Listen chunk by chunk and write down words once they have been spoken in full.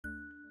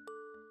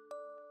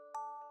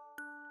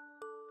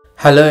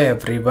Hello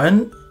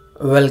everyone,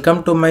 welcome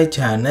to my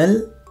channel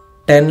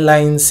 10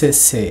 Lines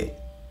Essay.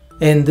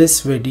 In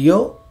this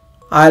video,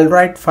 I'll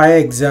write 5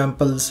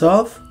 examples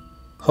of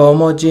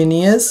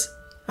homogeneous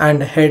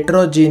and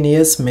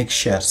heterogeneous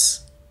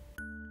mixtures.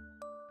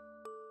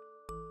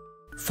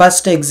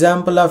 First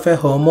example of a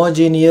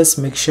homogeneous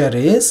mixture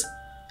is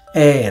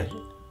air.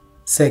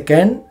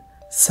 Second,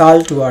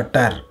 salt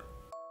water.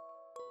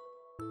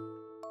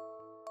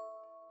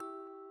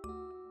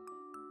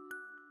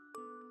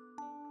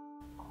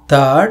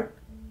 Third,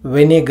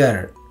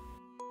 vinegar.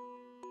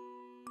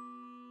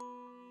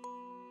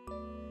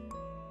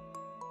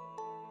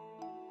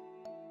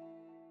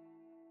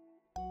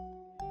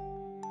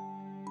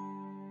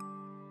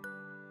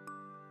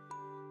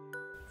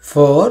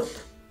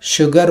 Fourth,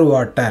 sugar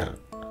water.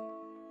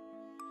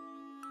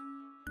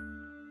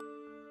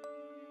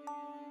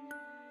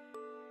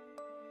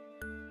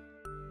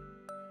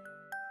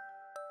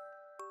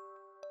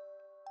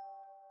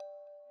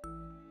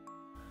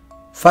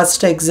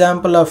 First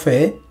example of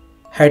a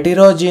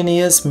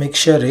heterogeneous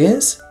mixture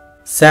is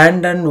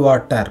sand and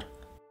water.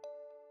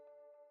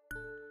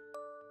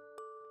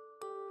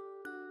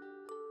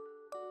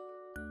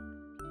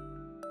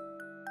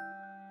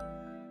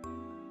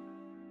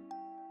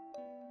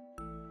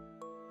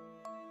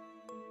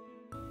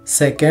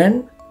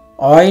 Second,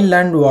 oil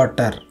and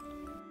water.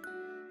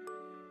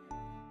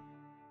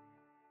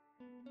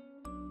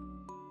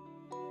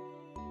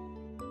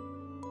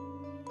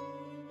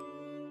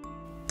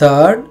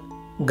 Third,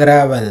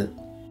 gravel.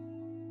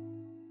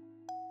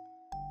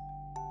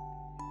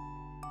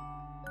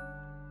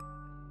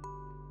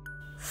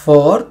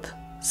 Fourth,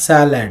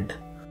 salad.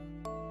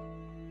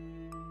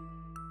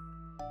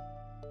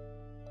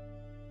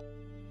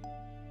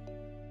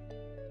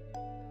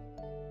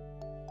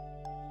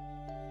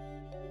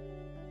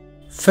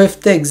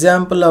 Fifth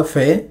example of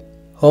a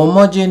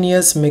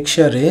homogeneous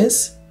mixture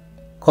is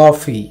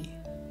coffee.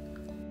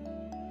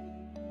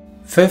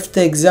 Fifth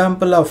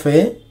example of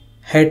a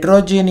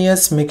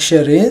heterogeneous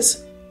mixture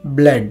is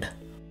blood.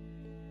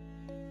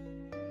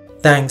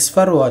 Thanks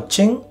for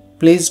watching.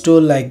 Please do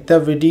like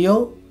the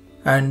video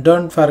and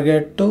don't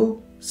forget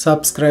to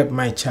subscribe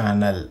my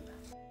channel.